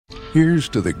Here's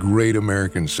to the great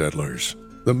American settlers,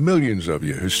 the millions of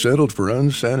you who settled for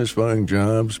unsatisfying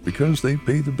jobs because they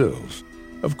pay the bills.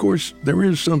 Of course, there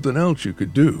is something else you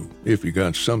could do if you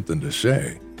got something to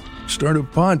say. Start a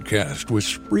podcast with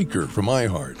Spreaker from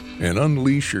iHeart and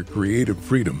unleash your creative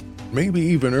freedom. Maybe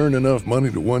even earn enough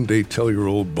money to one day tell your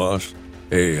old boss,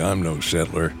 "Hey, I'm no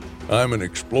settler. I'm an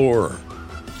explorer."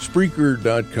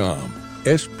 Spreaker.com.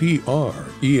 Spreaker.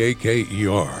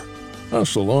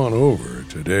 Hustle on over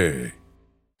today.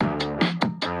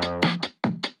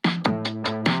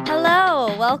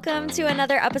 Hello, welcome to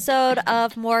another episode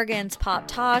of Morgan's Pop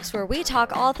Talks, where we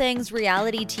talk all things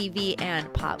reality TV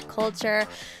and pop culture,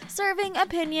 serving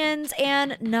opinions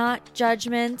and not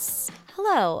judgments.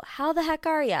 Hello, how the heck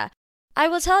are ya? I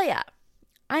will tell ya,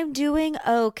 I'm doing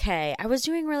okay. I was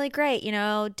doing really great. You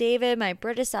know, David, my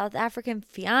British South African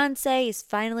fiance, he's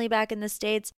finally back in the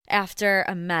States after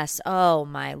a mess. Oh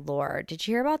my Lord. Did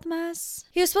you hear about the mess?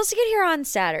 He was supposed to get here on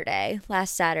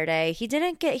last Saturday. He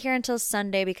didn't get here until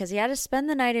Sunday because he had to spend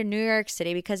the night in New York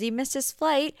City because he missed his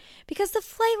flight because the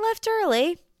flight left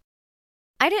early.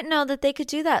 I didn't know that they could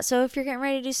do that. So if you're getting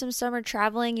ready to do some summer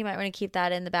traveling, you might want to keep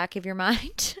that in the back of your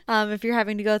mind. If you're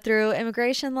having to go through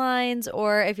immigration lines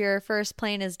or if your first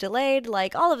plane is delayed,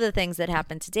 like all of the things that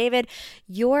happened to David,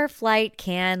 your flight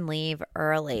can leave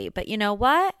early. But you know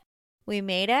what? We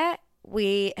made it.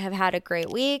 We have had a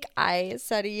great week. I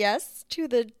said yes to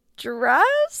the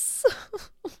dress.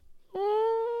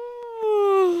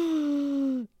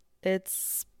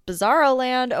 It's Bizarro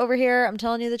land over here. I'm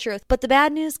telling you the truth. But the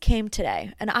bad news came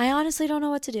today, and I honestly don't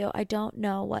know what to do. I don't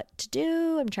know what to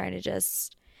do. I'm trying to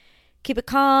just keep it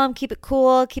calm, keep it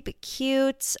cool, keep it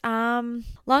cute. Long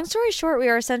story short, we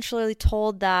are essentially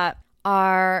told that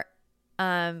our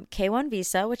K1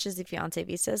 visa, which is the fiance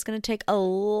visa, is going to take a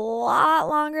lot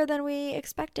longer than we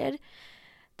expected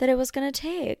that it was going to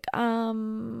take,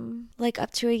 like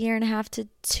up to 1.5 to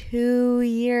 2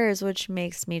 years, which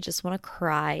makes me just want to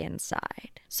cry inside.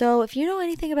 So if you know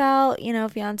anything about,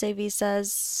 fiance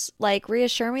visas, like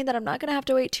reassure me that I'm not going to have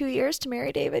to wait 2 years to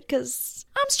marry David because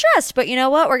I'm stressed. But you know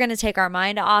what? We're going to take our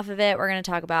mind off of it. We're going to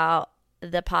talk about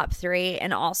the Pop 3.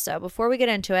 And also, before we get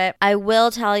into it, I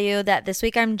will tell you that this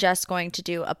week I'm just going to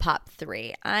do a Pop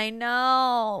 3. I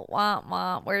know, womp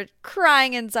womp. We're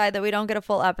crying inside that we don't get a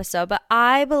full episode, but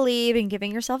I believe in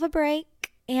giving yourself a break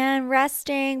and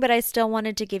resting, but I still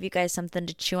wanted to give you guys something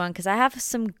to chew on because I have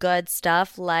some good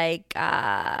stuff like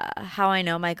how I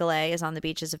know Michael A. is on the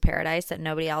beaches of paradise that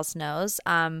nobody else knows.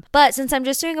 But since I'm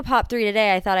just doing a Pop 3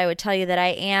 today, I thought I would tell you that I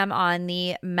am on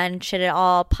the Mention It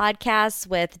All podcast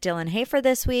with Dylan Hafer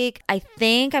this week. I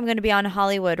think I'm going to be on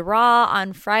Hollywood Raw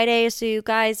on Friday. So you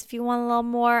guys, if you want a little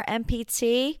more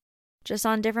MPT just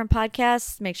on different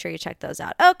podcasts, make sure you check those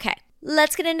out. Okay.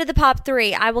 Let's get into the Pop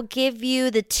 3. I will give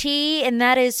you the tea, and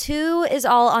that is who is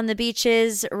all on the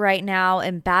beaches right now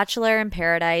in Bachelor in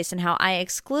Paradise and how I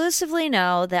exclusively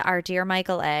know that our dear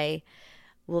Michael A.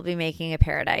 will be making a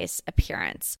Paradise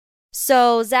appearance.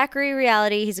 So Zachary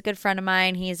Reality, he's a good friend of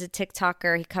mine. He's a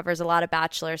TikToker. He covers a lot of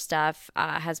Bachelor stuff,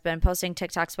 has been posting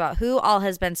TikToks about who all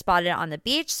has been spotted on the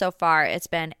beach. So far, it's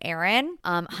been Aaron,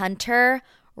 Hunter,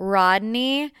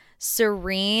 Rodney,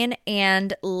 Serene,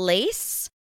 and Lace,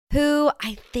 who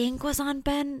I think was on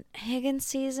Ben Higgins'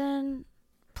 season.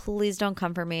 Please don't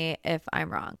come for me if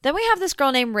I'm wrong. Then we have this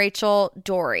girl named Rachel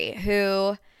Dory,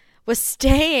 who was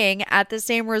staying at the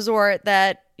same resort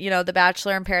that, the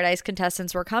Bachelor in Paradise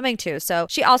contestants were coming to. So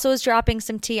she also was dropping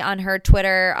some tea on her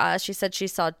Twitter. She said she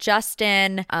saw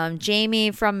Justin,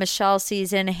 Jamie from Michelle's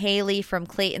season, Haley from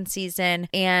Clayton season,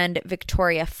 and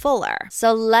Victoria Fuller.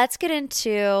 So let's get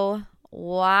into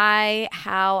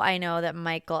how I know that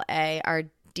Michael A., our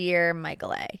dear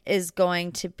Michael A., is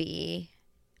going to be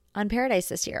on Paradise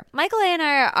this year. Michael A. and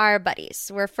I are buddies.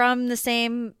 We're from the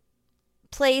same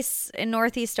place in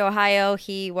Northeast Ohio.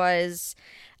 He was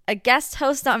a guest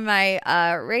host on my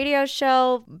radio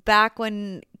show back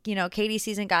when, Katie's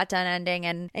season got done ending.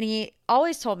 And he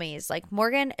always told me, he's like,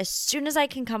 Morgan, as soon as I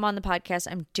can come on the podcast,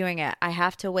 I'm doing it. I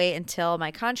have to wait until my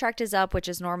contract is up, which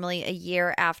is normally a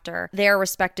year after their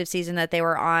respective season that they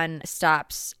were on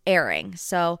stops airing.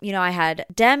 So, I had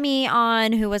Demi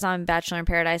on, who was on Bachelor in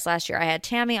Paradise last year. I had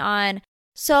Tammy on.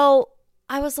 So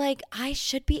I was like, I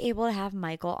should be able to have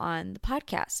Michael on the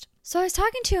podcast. So I was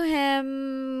talking to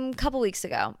him a couple weeks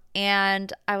ago,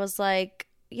 and I was like,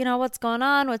 what's going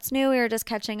on? What's new? We were just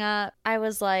catching up. I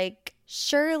was like,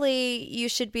 surely you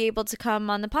should be able to come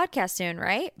on the podcast soon,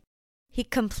 right? He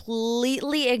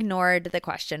completely ignored the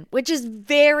question, which is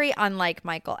very unlike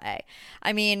Michael A.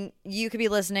 I mean, you could be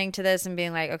listening to this and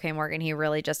being like, okay, Morgan, he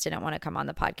really just didn't want to come on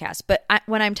the podcast. But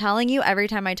when I'm telling you, every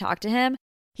time I talk to him,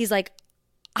 he's like,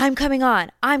 I'm coming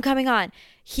on. I'm coming on.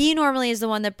 He normally is the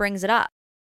one that brings it up.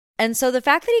 And so the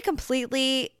fact that he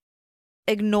completely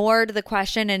ignored the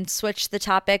question and switched the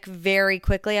topic very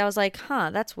quickly, I was like,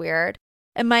 that's weird.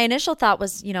 And my initial thought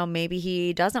was, maybe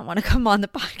he doesn't want to come on the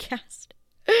podcast.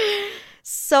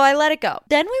 So I let it go.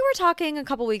 Then we were talking a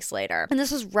couple weeks later, and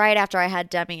this was right after I had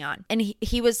Demi on. And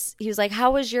he was like, how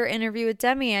was your interview with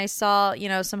Demi? I saw,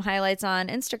 some highlights on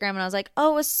Instagram, and I was like,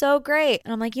 oh, it was so great.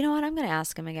 And I'm like, you know what? I'm going to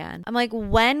ask him again. I'm like,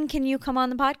 when can you come on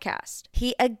the podcast?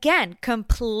 He again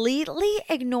completely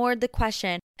ignored the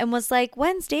question and was like,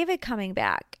 when's David coming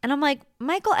back? And I'm like,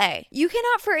 Michael A., you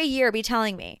cannot for a year be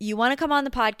telling me you want to come on the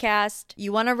podcast,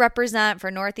 you want to represent for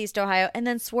Northeast Ohio, and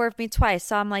then swerve me twice.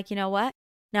 So I'm like, you know what?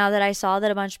 Now that I saw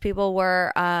that a bunch of people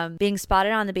were being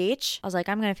spotted on the beach, I was like,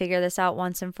 I'm going to figure this out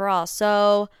once and for all.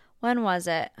 So when was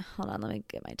it? Hold on, let me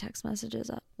get my text messages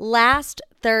up. Last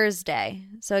Thursday,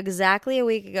 so exactly a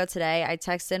week ago today, I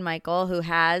texted Michael, who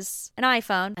has an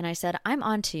iPhone, and I said, I'm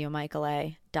on to you, Michael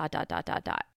A. ...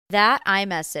 That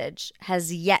iMessage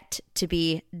has yet to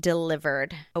be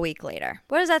delivered a week later.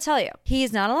 What does that tell you?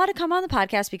 He's not allowed to come on the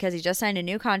podcast because he just signed a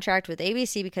new contract with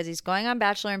ABC because he's going on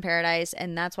Bachelor in Paradise,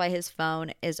 and that's why his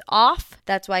phone is off.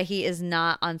 That's why he is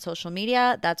not on social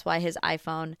media. That's why his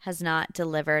iPhone has not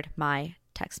delivered my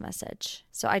text message.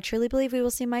 So I truly believe we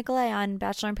will see Michael A. on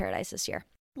Bachelor in Paradise this year.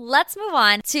 Let's move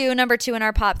on to number 2 in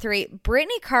our pop 3.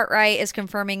 Brittany Cartwright is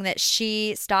confirming that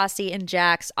she, Stassi, and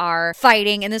Jax are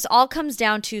fighting, and this all comes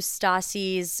down to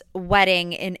Stassi's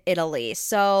wedding in Italy.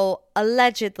 So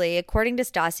allegedly, according to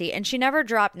Stassi, and she never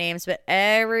dropped names, but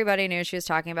everybody knew she was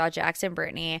talking about Jax and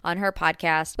Brittany on her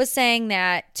podcast, was saying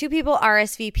that 2 people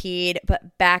RSVP'd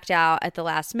but backed out at the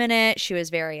last minute. She was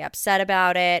very upset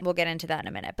about it. We'll get into that in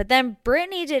a minute. But then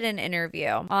Brittany did an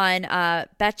interview on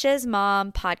Betch's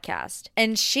Mom podcast,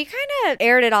 and she kind of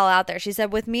aired it all out there. She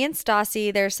said, with me and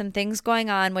Stassi, there's some things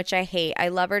going on which I hate. I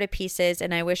love her to pieces,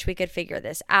 and I wish we could figure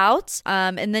this out.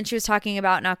 And then she was talking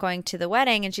about not going to the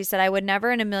wedding, and she said, I would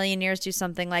never in a million years do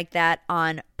something like that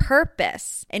on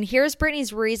purpose. And here's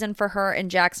Brittany's reason for her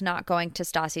and Jax not going to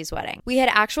Stassi's wedding. We had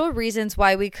actual reasons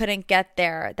why we couldn't get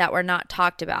there that were not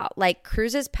talked about. Like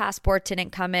Cruz's passport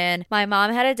didn't come in. My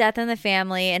mom had a death in the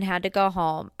family and had to go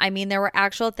home. I mean, there were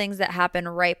actual things that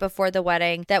happened right before the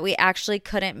wedding that we actually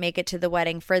couldn't make it to the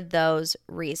wedding for those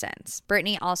reasons.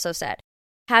 Brittany also said,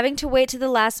 having to wait to the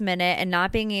last minute and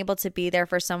not being able to be there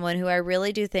for someone who I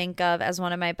really do think of as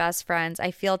one of my best friends,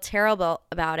 I feel terrible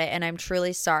about it, and I'm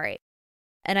truly sorry.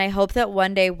 And I hope that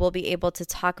one day we'll be able to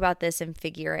talk about this and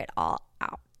figure it all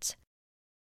out.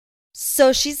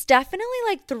 So she's definitely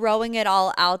like throwing it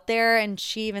all out there. And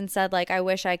she even said, like, I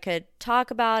wish I could talk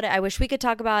about it. I wish we could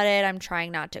talk about it. I'm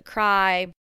trying not to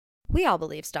cry. We all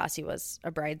believe Stassi was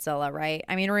a bridezilla, right?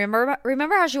 I mean,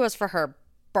 remember how she was for her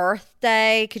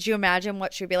birthday? Could you imagine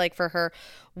what she'd be like for her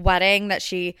wedding that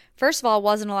she, first of all,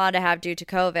 wasn't allowed to have due to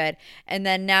COVID, and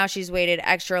then now she's waited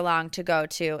extra long to go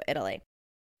to Italy?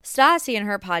 Stassi in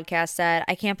her podcast said,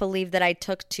 I can't believe that I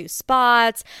took 2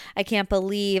 spots. I can't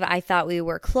believe I thought we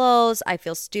were close. I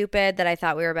feel stupid that I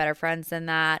thought we were better friends than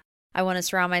that. I want to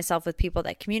surround myself with people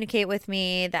that communicate with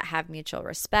me, that have mutual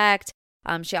respect.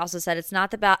 She also said, it's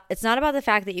not about the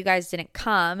fact that you guys didn't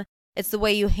come. It's the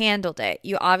way you handled it.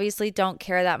 You obviously don't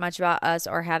care that much about us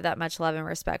or have that much love and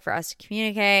respect for us to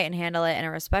communicate and handle it in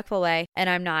a respectful way, and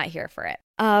I'm not here for it.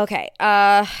 Okay.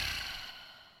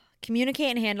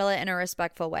 Communicate and handle it in a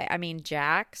respectful way. I mean,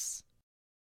 Jax,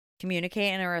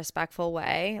 communicate in a respectful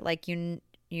way. Like, you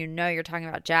know you're talking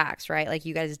about Jax, right? Like,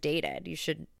 you guys dated. You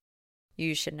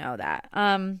should know that.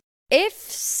 If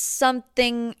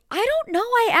something, I don't know.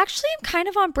 I actually am kind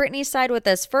of on Brittany's side with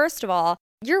this. First of all,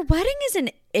 your wedding is in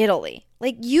Italy.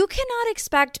 Like, you cannot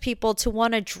expect people to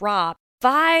want to drop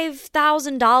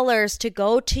 $5,000 to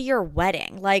go to your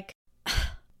wedding. Like,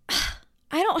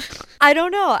 I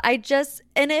don't know.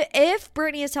 And if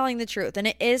Brittany is telling the truth, and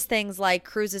it is things like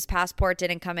Cruz's passport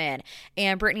didn't come in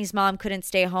and Brittany's mom couldn't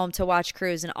stay home to watch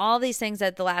Cruz and all these things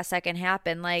at the last second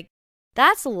happen, like,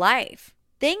 that's life.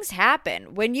 Things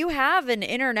happen. When you have an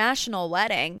international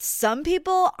wedding, some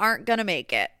people aren't going to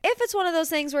make it. If it's one of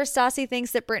those things where Stassi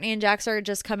thinks that Brittany and Jax are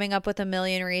just coming up with a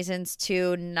million reasons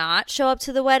to not show up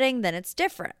to the wedding, then it's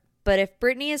different. But if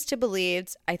Brittany is to be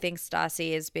believed, I think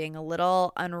Stassi is being a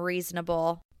little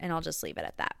unreasonable, and I'll just leave it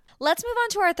at that. Let's move on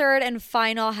to our third and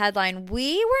final headline.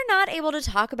 We were not able to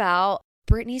talk about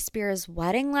Britney Spears'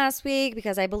 wedding last week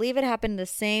because I believe it happened the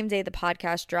same day the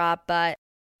podcast dropped, but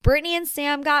Britney and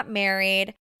Sam got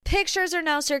married. Pictures are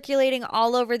now circulating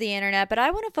all over the internet, but I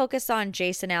want to focus on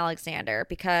Jason Alexander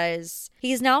because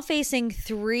he's now facing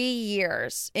 3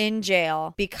 years in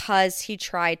jail because he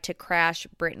tried to crash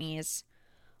Britney's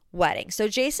wedding. So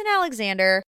Jason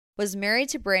Alexander was married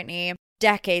to Britney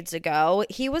decades ago.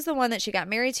 He was the one that she got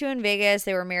married to in Vegas.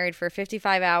 They were married for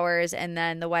 55 hours and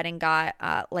then the wedding got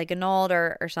annulled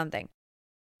or something.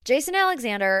 Jason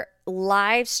Alexander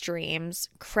live streams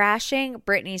crashing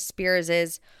Britney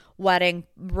Spears' wedding,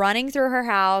 running through her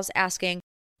house, asking,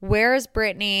 "Where is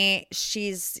Britney?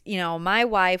 She's, my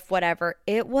wife," whatever.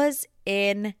 It was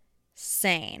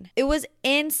insane. It was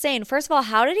insane. First of all,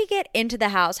 how did he get into the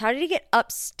house? How did he get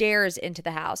upstairs into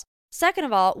the house? Second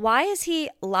of all, why is he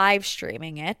live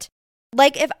streaming it?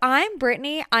 Like, if I'm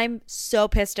Britney, I'm so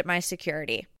pissed at my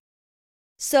security.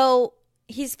 So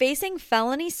he's facing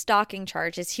felony stalking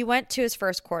charges. He went to his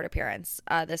first court appearance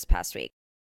this past week.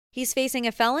 He's facing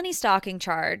a felony stalking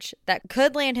charge that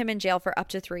could land him in jail for up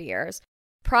to 3 years.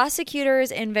 Prosecutors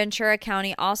in Ventura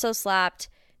County also slapped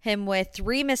him with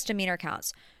 3 misdemeanor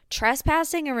counts: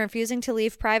 trespassing and refusing to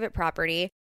leave private property,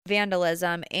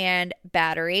 vandalism, and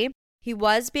battery. He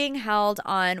was being held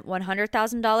on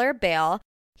 $100,000 bail.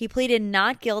 He pleaded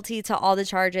not guilty to all the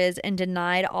charges and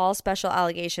denied all special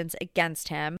allegations against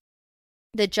him.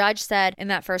 The judge said in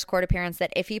that first court appearance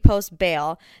that if he posts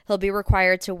bail, he'll be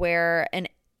required to wear an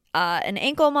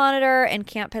ankle monitor and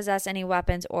can't possess any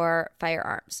weapons or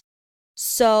firearms.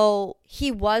 So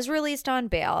he was released on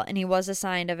bail and he was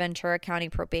assigned a Ventura County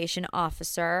probation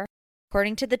officer.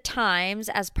 According to the Times,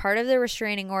 as part of the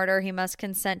restraining order, he must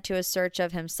consent to a search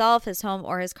of himself, his home,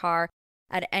 or his car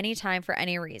at any time for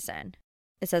any reason.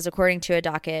 It says, according to a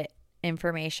docket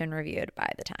information reviewed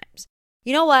by the Times.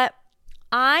 You know what?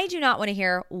 I do not want to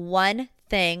hear one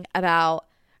thing about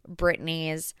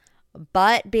Britney's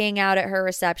butt being out at her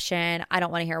reception. I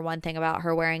don't want to hear one thing about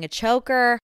her wearing a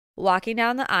choker, walking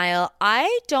down the aisle.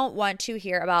 I don't want to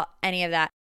hear about any of that.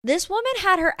 This woman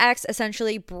had her ex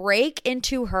essentially break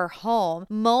into her home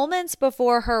moments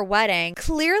before her wedding,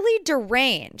 clearly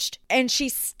deranged, and she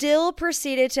still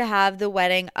proceeded to have the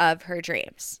wedding of her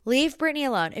dreams. Leave Britney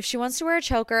alone. If she wants to wear a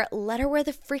choker, let her wear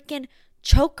the freaking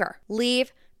choker.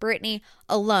 Leave Britney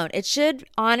alone. It should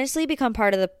honestly become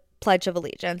part of the Pledge of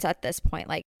Allegiance at this point,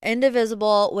 like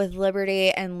indivisible with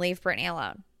liberty, and leave Britney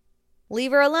alone.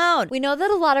 Leave her alone. We know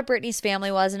that a lot of Britney's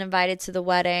family wasn't invited to the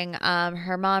wedding.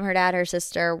 Her mom, her dad, her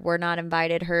sister were not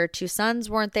invited. Her 2 sons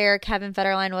weren't there. Kevin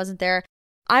Federline wasn't there.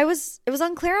 It was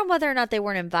unclear on whether or not they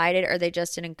weren't invited or they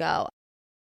just didn't go.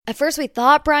 At first we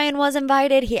thought Brian was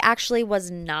invited. He actually was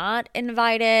not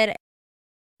invited.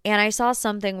 And I saw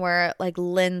something where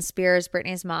Lynn Spears,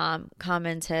 Britney's mom,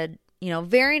 commented,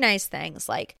 very nice things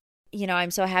like,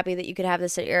 I'm so happy that you could have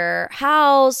this at your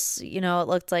house. It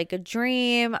looked like a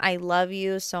dream. I love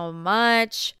you so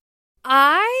much.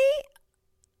 Are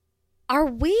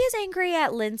we as angry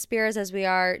at Lynn Spears as we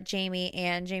are Jamie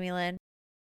and Jamie Lynn?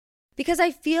 Because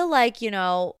I feel like, in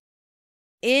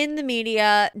the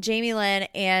media, Jamie Lynn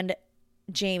and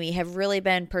Jamie have really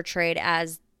been portrayed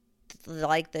as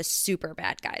the super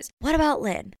bad guys. What about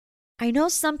Lynn? I know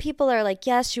some people are like,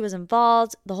 yes, she was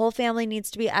involved. The whole family needs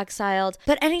to be exiled.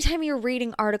 But anytime you're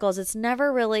reading articles, it's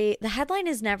never really, the headline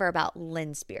is never about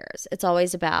Lynn Spears. It's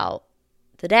always about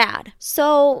the dad.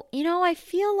 So, I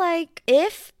feel like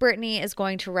if Britney is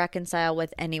going to reconcile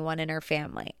with anyone in her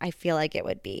family, I feel like it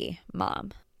would be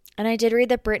mom. And I did read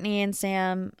that Britney and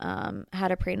Sam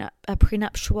had a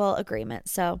prenuptial agreement.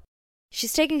 So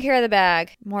she's taking care of the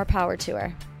bag. More power to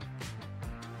her.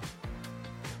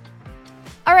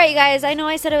 All right, you guys, I know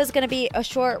I said it was going to be a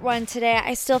short one today.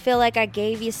 I still feel like I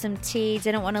gave you some tea.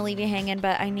 Didn't want to leave you hanging,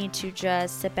 but I need to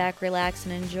just sit back, relax,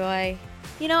 and enjoy,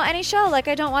 any show. I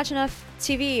don't watch enough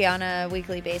TV on a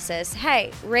weekly basis.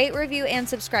 Hey, rate, review, and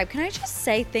subscribe. Can I just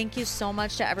say thank you so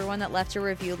much to everyone that left a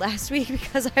review last week,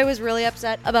 because I was really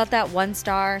upset about that 1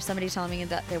 star. Somebody telling me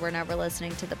that they were never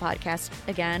listening to the podcast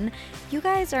again. You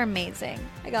guys are amazing.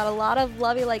 I got a lot of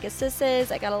love you like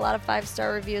assisses. I got a lot of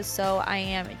 5-star reviews, so I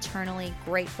am eternally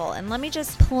grateful. And let me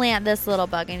just plant this little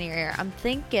bug in your ear. I'm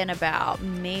thinking about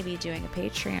maybe doing a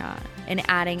Patreon and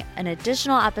adding an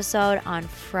additional episode on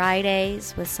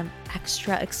Fridays with some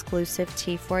extra exclusive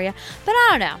tea for you. But I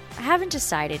don't know. I haven't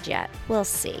decided yet. We'll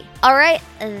see. All right,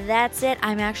 that's it.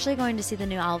 I'm actually going to see the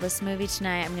new Elvis movie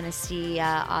tonight. I'm going to see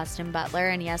Austin Butler.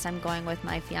 And yes, I'm going with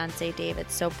my fiance,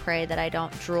 David. So pray that I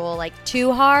don't drool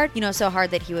too hard. So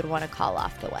hard that he would want to call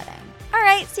off the wedding. All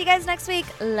right, see you guys next week.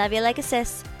 Love you like a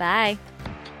sis. Bye.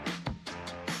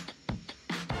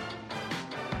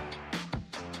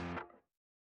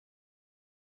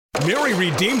 Mary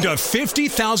redeemed a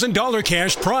 $50,000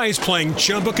 cash prize playing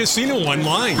Chumba Casino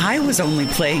online. I was only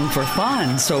playing for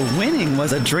fun, so winning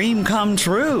was a dream come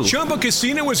true. Chumba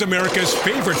Casino is America's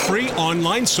favorite free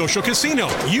online social casino.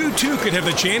 You too could have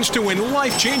the chance to win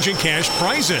life-changing cash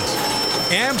prizes.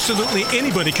 Absolutely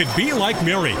anybody could be like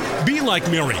Mary. Be like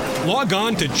Mary. Log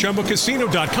on to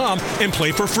ChumboCasino.com and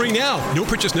play for free now. No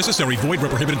purchase necessary. Void where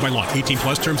prohibited by law. 18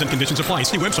 plus terms and conditions apply.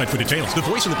 See website for details. The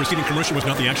voice in the preceding commercial was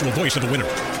not the actual voice of the winner.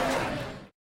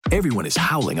 Everyone is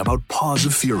howling about Paws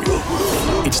of Fury.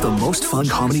 It's the most fun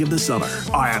comedy of the summer.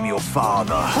 I am your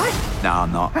father. What? No,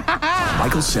 I'm not.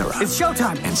 Michael Cera. It's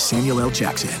showtime. And Samuel L.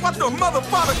 Jackson. What the mother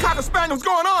father cocker spaniel's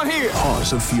going on here?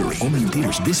 Paws of Fury. Only in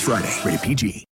theaters this Friday. Rated PG.